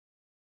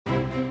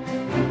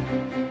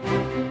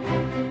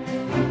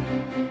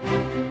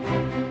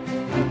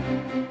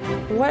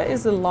what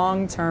is the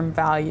long-term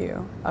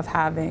value of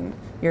having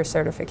your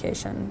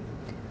certification?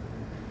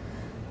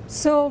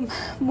 So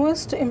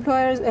most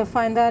employers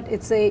find that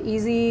it's a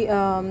easy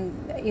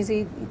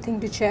thing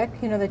to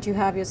check, that you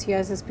have your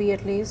CISSP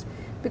at least,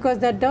 because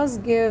that does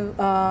give,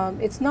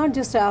 it's not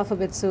just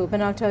alphabet soup,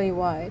 and I'll tell you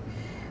why.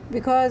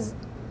 Because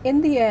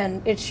in the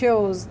end, it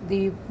shows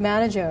the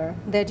manager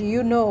that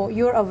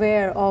you're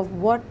aware of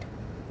what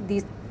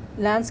the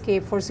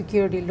landscape for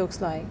security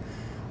looks like.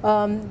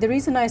 The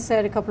reason I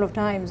said a couple of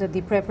times that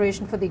the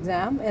preparation for the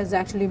exam is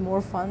actually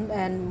more fun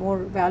and more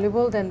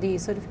valuable than the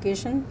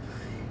certification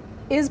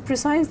is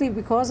precisely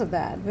because of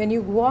that. When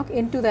you walk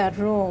into that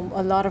room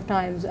a lot of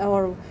times,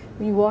 or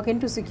when you walk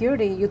into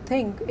security, you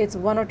think it's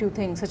one or two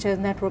things, such as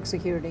network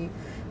security.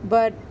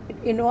 But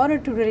in order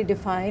to really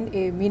define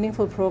a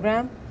meaningful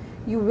program,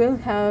 you will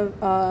have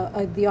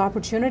the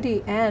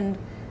opportunity and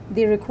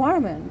the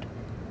requirement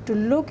to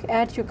look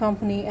at your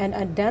company and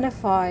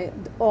identify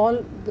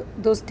all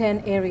those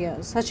 10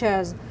 areas, such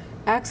as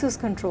access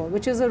control,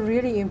 which is a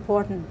really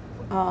important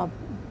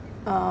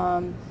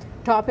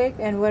topic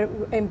and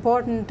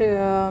important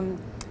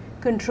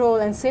control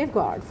and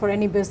safeguard for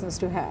any business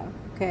to have.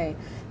 Okay,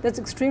 that's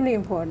extremely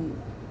important.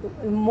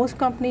 Most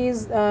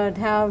companies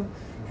have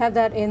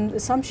that in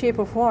some shape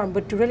or form,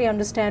 but to really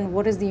understand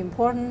what is the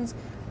importance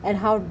and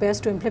how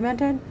best to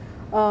implement it,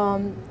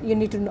 you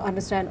need to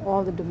understand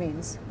all the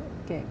domains.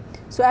 Okay,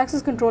 so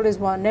access control is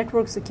one,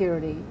 network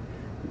security,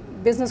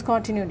 business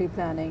continuity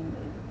planning,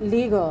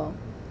 legal,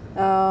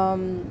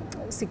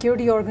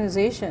 security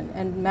organization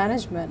and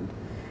management.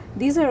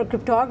 These are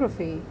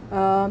cryptography.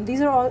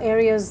 These are all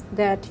areas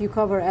that you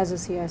cover as a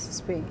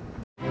CISSP.